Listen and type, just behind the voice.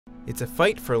It's a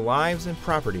fight for lives and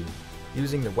property,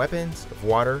 using the weapons of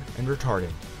water and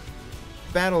retardant.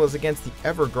 The battle is against the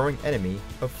ever-growing enemy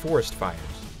of forest fires.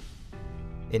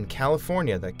 In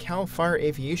California, the Cal Fire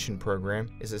Aviation program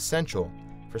is essential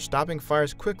for stopping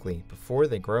fires quickly before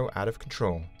they grow out of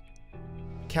control.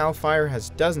 Cal Fire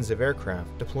has dozens of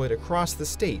aircraft deployed across the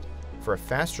state for a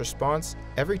fast response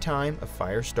every time a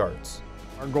fire starts.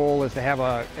 Our goal is to have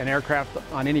an aircraft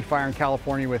on any fire in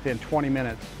California within 20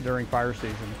 minutes during fire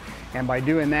season. And by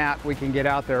doing that, we can get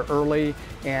out there early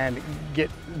and get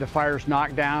the fires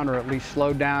knocked down or at least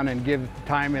slowed down and give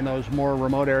time in those more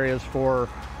remote areas for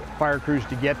fire crews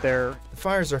to get there. The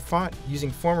fires are fought using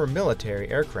former military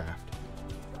aircraft.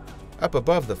 Up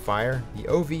above the fire, the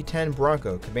OV-10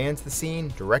 Bronco commands the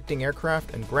scene, directing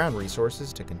aircraft and ground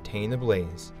resources to contain the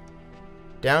blaze.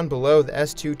 Down below, the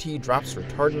S-2T drops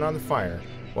retardant on the fire,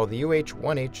 while the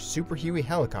UH-1H Super Huey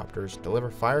helicopters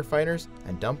deliver firefighters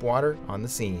and dump water on the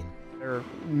scene. They're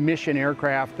mission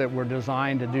aircraft that were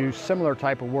designed to do similar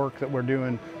type of work that we're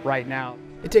doing right now.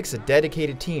 It takes a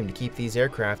dedicated team to keep these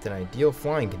aircraft in ideal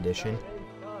flying condition.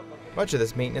 Much of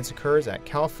this maintenance occurs at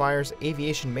Cal Fire's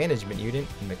Aviation Management Unit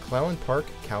in McClellan Park,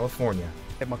 California.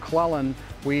 At McClellan,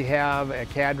 we have a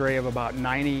cadre of about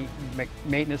 90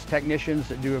 maintenance technicians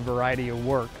that do a variety of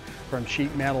work, from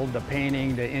sheet metal to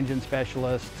painting to engine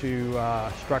specialists to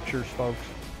structures folks.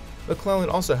 McClellan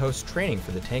also hosts training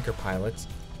for the tanker pilots.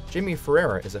 Jimmy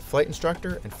Ferreira is a flight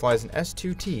instructor and flies an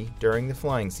S-2T during the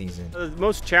flying season. The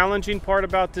most challenging part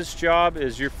about this job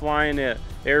is you're flying an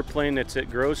airplane that's at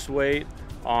gross weight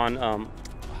on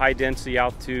high density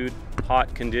altitude,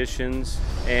 hot conditions,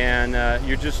 and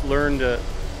you just learn to,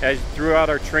 throughout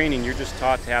our training, you're just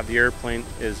taught to have the airplane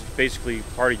as basically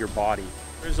part of your body.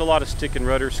 There's a lot of stick and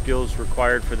rudder skills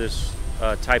required for this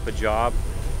type of job.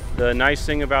 The nice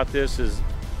thing about this is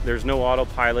there's no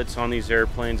autopilots on these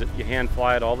airplanes. You hand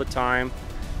fly it all the time,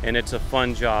 and it's a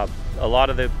fun job. A lot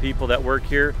of the people that work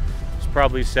here, it's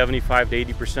probably 75 to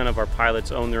 80% of our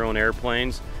pilots own their own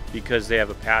airplanes because they have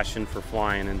a passion for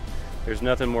flying, and there's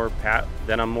nothing more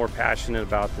that I'm more passionate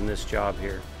about than this job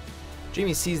here.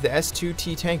 Jimmy sees the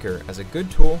S-2T tanker as a good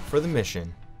tool for the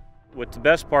mission. What the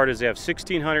best part is they have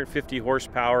 1,650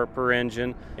 horsepower per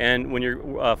engine, and when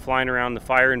you're flying around the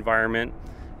fire environment,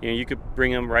 you could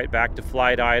bring them right back to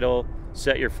flight idle,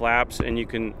 set your flaps, and you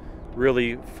can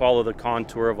really follow the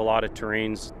contour of a lot of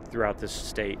terrains throughout this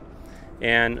state.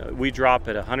 And we drop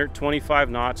at 125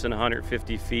 knots and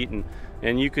 150 feet,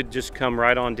 and you could just come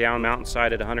right on down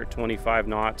mountainside at 125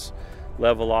 knots,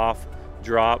 level off,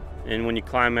 drop, and when you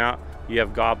climb out, you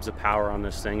have gobs of power on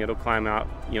this thing. It'll climb out,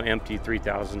 empty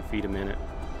 3,000 feet a minute.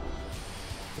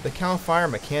 For the Cal Fire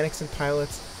mechanics and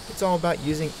pilots, it's all about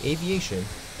using aviation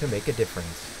to make a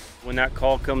difference. When that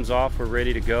call comes off, we're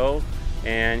ready to go,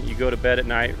 and you go to bed at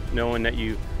night knowing that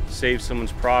you saved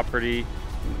someone's property,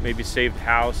 maybe saved a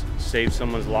house, saved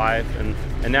someone's life,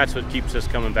 and that's what keeps us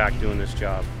coming back doing this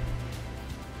job.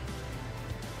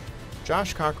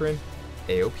 Josh Cochran,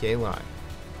 AOPA Live.